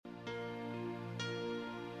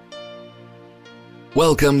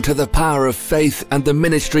Welcome to the Power of Faith and the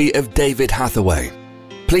ministry of David Hathaway.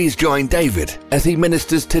 Please join David as he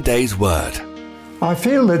ministers today's word. I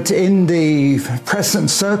feel that in the present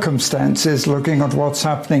circumstances, looking at what's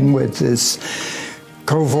happening with this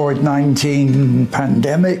COVID-19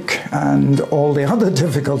 pandemic and all the other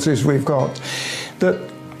difficulties we've got, that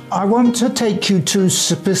I want to take you to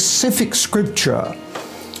specific scripture,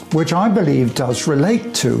 which I believe does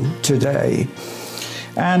relate to today.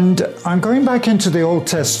 And I'm going back into the Old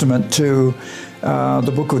Testament to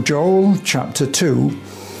the book of Joel, chapter 2,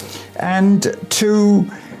 and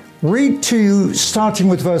to read to you starting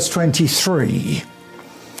with verse 23.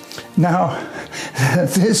 Now,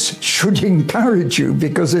 this should encourage you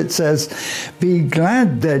because it says, "Be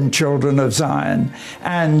glad then, children of Zion,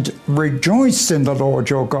 and rejoice in the Lord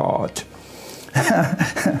your God."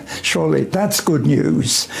 Surely that's good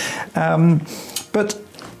news. But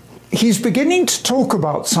he's beginning to talk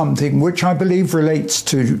about something which I believe relates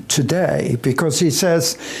to today, because he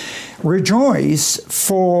says, "Rejoice,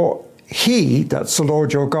 for he," that's the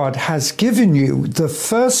Lord your God, "has given you the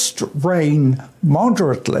first rain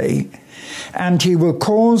moderately, and he will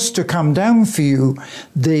cause to come down for you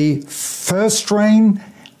the first rain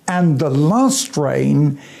and the last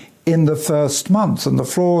rain in the first month, and the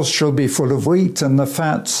floors shall be full of wheat, and the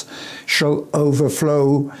fats shall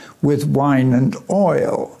overflow with wine and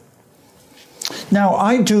oil." Now,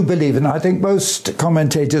 I do believe, and I think most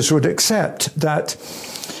commentators would accept, that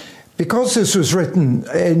because this was written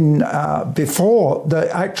in before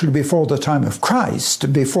the time of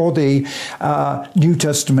Christ, before the New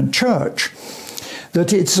Testament church,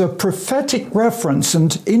 that it's a prophetic reference.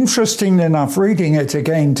 And interestingly enough, reading it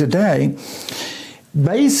again today,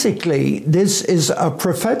 basically this is a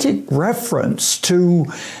prophetic reference to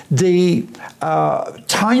the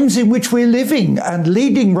times in which we're living and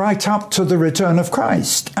leading right up to the return of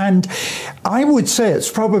Christ. And I would say it's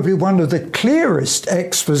probably one of the clearest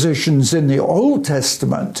expositions in the Old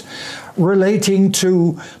Testament relating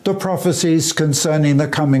to the prophecies concerning the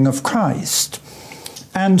coming of Christ.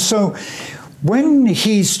 And so when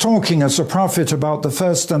he's talking as a prophet about the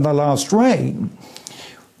first and the last rain,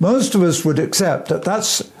 most of us would accept that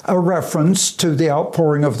that's a reference to the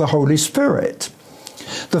outpouring of the Holy Spirit.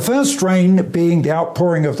 The first rain being the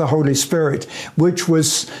outpouring of the Holy Spirit, which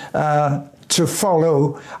was to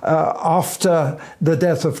follow after the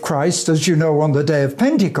death of Christ, as you know, on the day of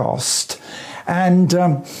Pentecost. And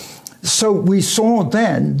so we saw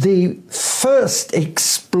then the first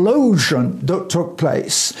explosion that took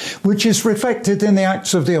place, which is reflected in the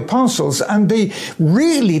Acts of the Apostles. And the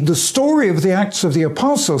story of the Acts of the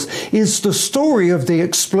Apostles is the story of the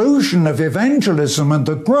explosion of evangelism and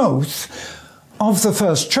the growth of the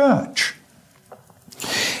first church.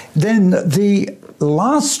 Then the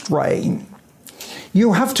last rain,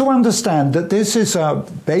 you have to understand that this is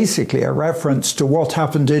basically a reference to what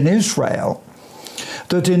happened in Israel.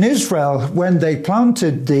 That in Israel, when they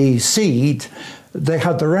planted the seed, they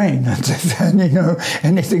had the rain. And if you know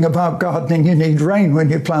anything about gardening, you need rain when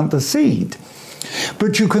you plant the seed.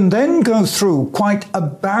 But you can then go through quite a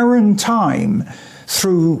barren time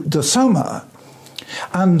through the summer.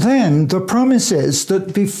 And then the promise is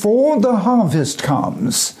that before the harvest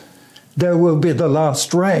comes, there will be the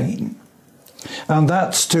last rain. And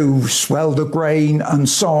that's to swell the grain and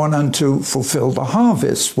so on, and to fulfill the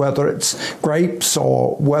harvest, whether it's grapes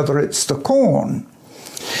or whether it's the corn.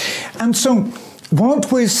 And so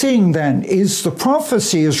what we're seeing then is the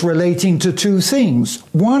prophecy is relating to two things.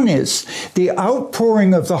 One is the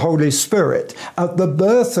outpouring of the Holy Spirit at the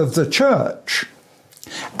birth of the church,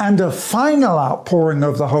 and a final outpouring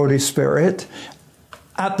of the Holy Spirit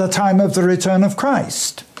at the time of the return of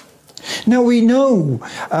Christ. Now, we know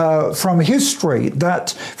from history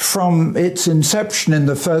that from its inception in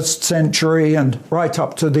the 1st century and right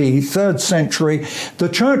up to the 3rd century, the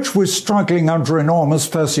church was struggling under enormous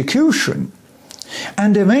persecution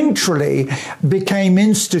and eventually became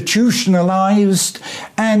institutionalized.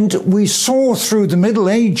 And we saw through the Middle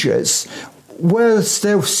Ages, whereas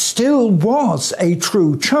there still was a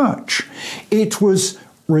true church, it was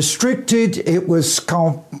restricted, it was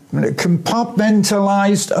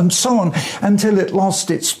compartmentalized, and so on, until it lost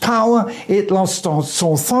its power, it lost its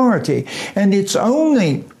authority. And it's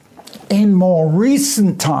only in more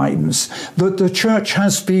recent times that the church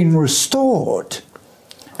has been restored.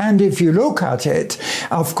 And if you look at it,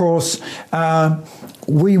 of course,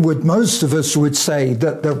 most of us would say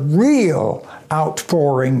that the real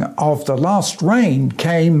outpouring of the last rain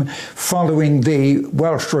came following the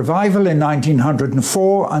Welsh revival in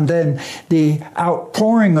 1904, and then the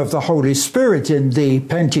outpouring of the Holy Spirit in the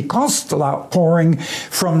Pentecostal outpouring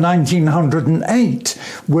from 1908,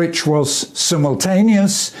 which was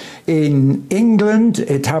simultaneous in England.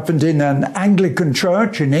 It happened in an Anglican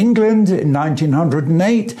church in England in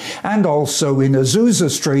 1908, and also in Azusa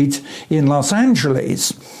Street in Los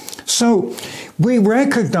Angeles. So we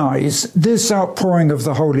recognize this outpouring of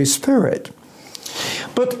the Holy Spirit.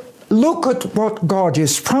 But look at what God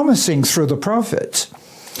is promising through the prophet.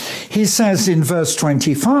 He says in verse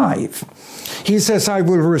 25, he says, I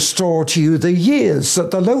will restore to you the years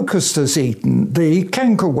that the locust has eaten, the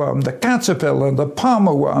cankerworm, the caterpillar, the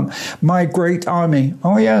palmer worm, my great army,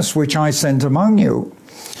 oh yes, which I sent among you.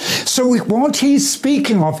 So what he's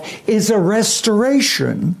speaking of is a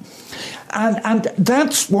restoration. And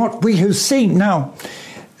that's what we have seen. Now,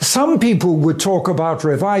 some people would talk about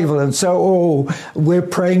revival and say, oh, we're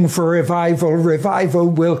praying for revival, revival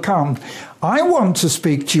will come. I want to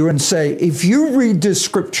speak to you and say, if you read this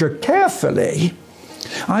scripture carefully,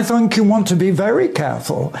 I think you want to be very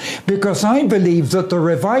careful, because I believe that the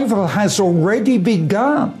revival has already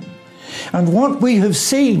begun. And what we have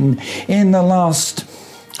seen in the last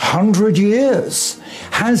 100 years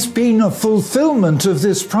has been a fulfillment of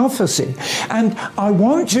this prophecy. And I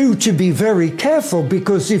want you to be very careful,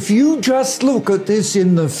 because if you just look at this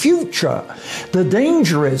in the future, the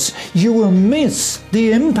danger is you will miss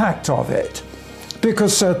the impact of it.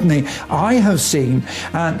 Because certainly I have seen,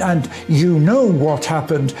 and you know what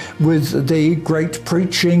happened with the great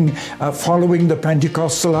preaching following the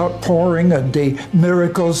Pentecostal outpouring and the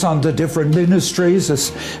miracles under different ministries,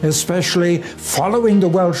 especially following the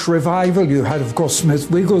Welsh revival. You had, of course,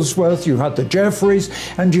 Smith Wigglesworth, you had the Jeffreys,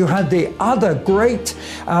 and you had the other great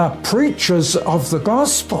preachers of the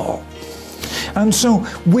gospel. And so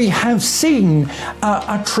we have seen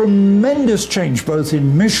a tremendous change, both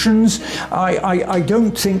in missions. I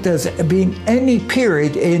don't think there's been any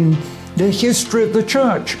period in the history of the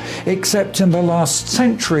church, except in the last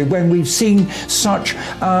century, when we've seen such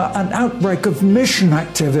an outbreak of mission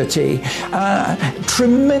activity,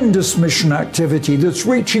 tremendous mission activity that's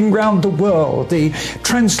reaching around the world, the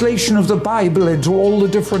translation of the Bible into all the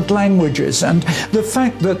different languages, and the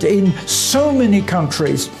fact that in so many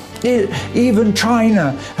countries, even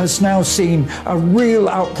China has now seen a real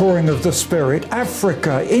outpouring of the Spirit,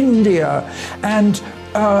 Africa, India, and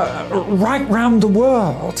right round the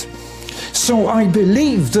world. So I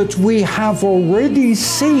believe that we have already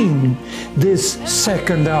seen this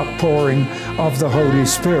second outpouring of the Holy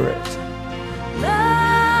Spirit.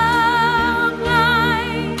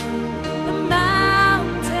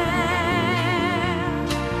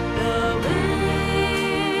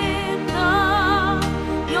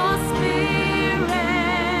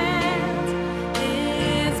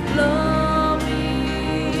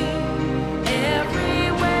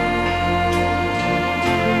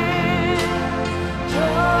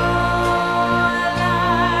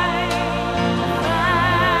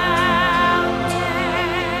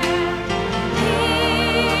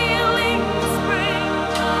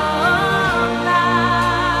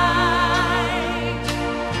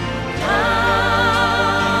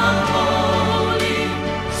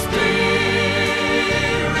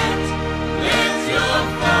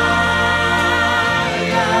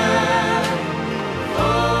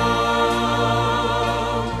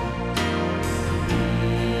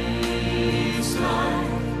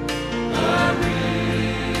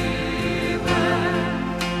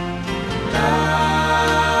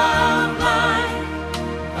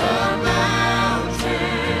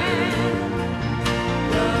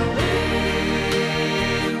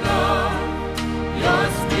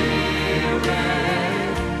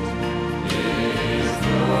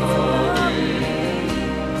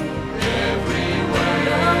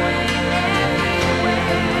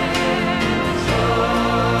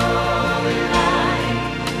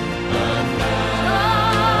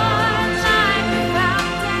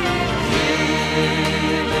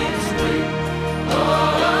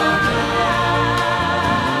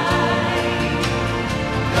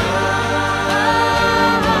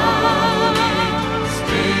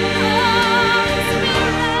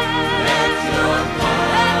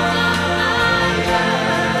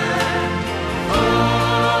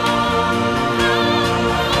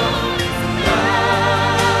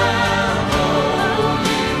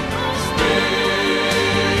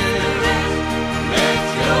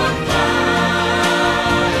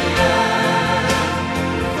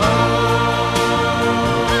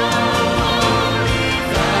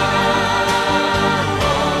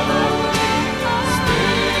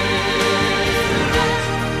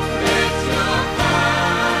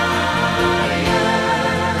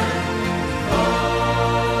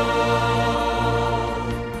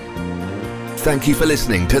 Thank you for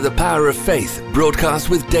listening to The Power of Faith broadcast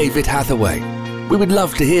with David Hathaway. We would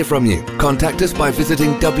love to hear from you. Contact us by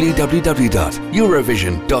visiting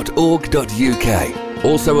www.eurovision.org.uk.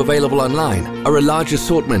 Also available online are a large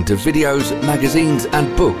assortment of videos, magazines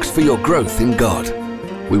and books for your growth in God.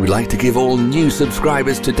 We would like to give all new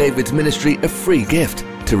subscribers to David's ministry a free gift.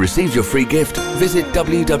 To receive your free gift, visit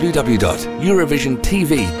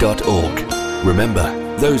www.eurovisiontv.org. Remember,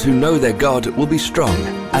 those who know their God will be strong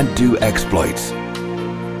and do exploits.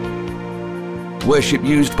 Worship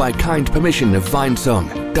used by kind permission of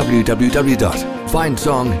Vinesong,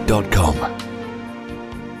 www.vinesong.com.